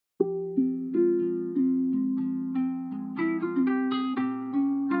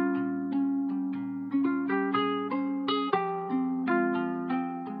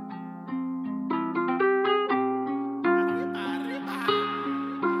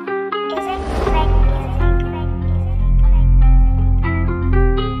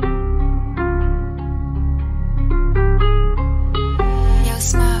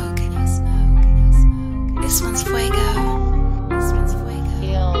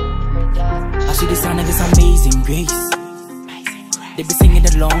see the sound of this amazing grace. They be singing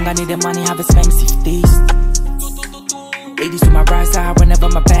along, I need the money, have expensive taste. Ladies to my right side whenever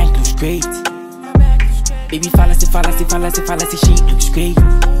my bank looks great. Baby fallacy, fallacy, fallacy, fallacy, she looks great.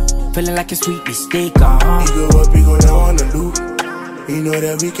 Feeling like a sweet mistake, You go up, you go down on the loop. You know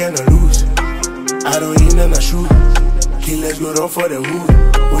that we cannot lose. I don't eat none of shoot. Killers go down for the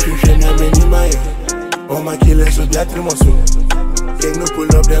hood. What you should never in my head. All my killers will be at the muscle. Gang no pull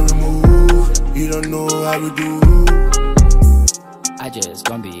up, then we move. You don't know how we do. I just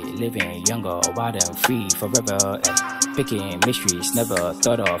gonna be living younger, wild and free forever. Picking mysteries, never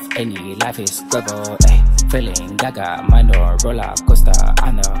thought of any. Life is clever. Feeling gaga, mind on roller coaster,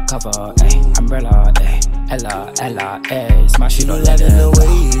 undercover. Umbrella, Ella, smash it on leather. The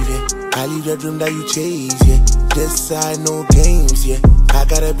wave, yeah. I leave the dream that you chase, yeah. This side, no games, yeah. I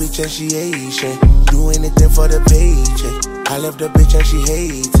got a bitch and she Asian. Do anything for the paycheck. I left the bitch and she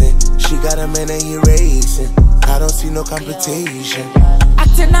hating. She got a man and he racing. I don't see no competition.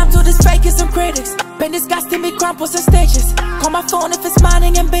 Acting up to this fakers and critics. Been disgusting me crumples and stitches. Call my phone if it's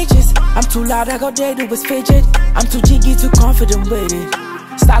mining and bitches. I'm too loud, I go there to his fidget. I'm too jiggy, too confident with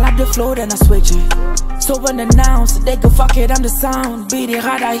it. Style up the flow, then I switch it. So unannounced, they go fuck it, I'm the sound. Beat it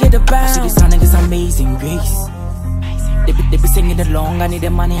hard, I hear the bounce. See the sound of this amazing grace. They be singing along, I need the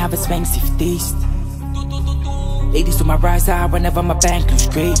money, have expensive taste. Ladies to my right side whenever my bank looks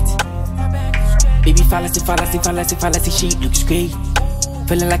great. Baby fallacy, fallacy, fallacy, fallacy, she looks great.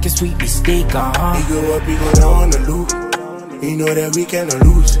 Feeling like a sweet mistake, You go up, you go down on the loop. You know that we cannot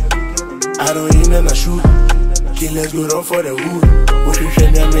lose. I don't eat none of shoot. Killers go down for the hood. What you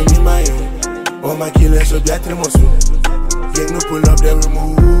should never in my head. All my killers will be at the muscle. Gang no pull up, then we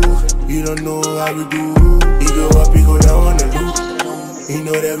move. You don't know how we do. You go up, you go down on the loop. You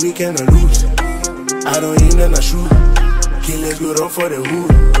know that we cannot lose. I don't eat none of shoot. Killers go down for the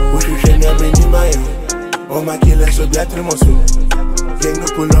hood. What you should never in my head. All my killers will be at the muscle. Gang no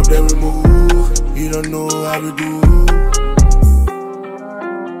pull up, then we move. You don't know how we do.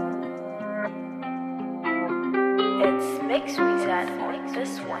 It's Mix Wizard on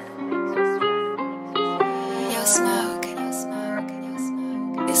this one. Yo, Snow.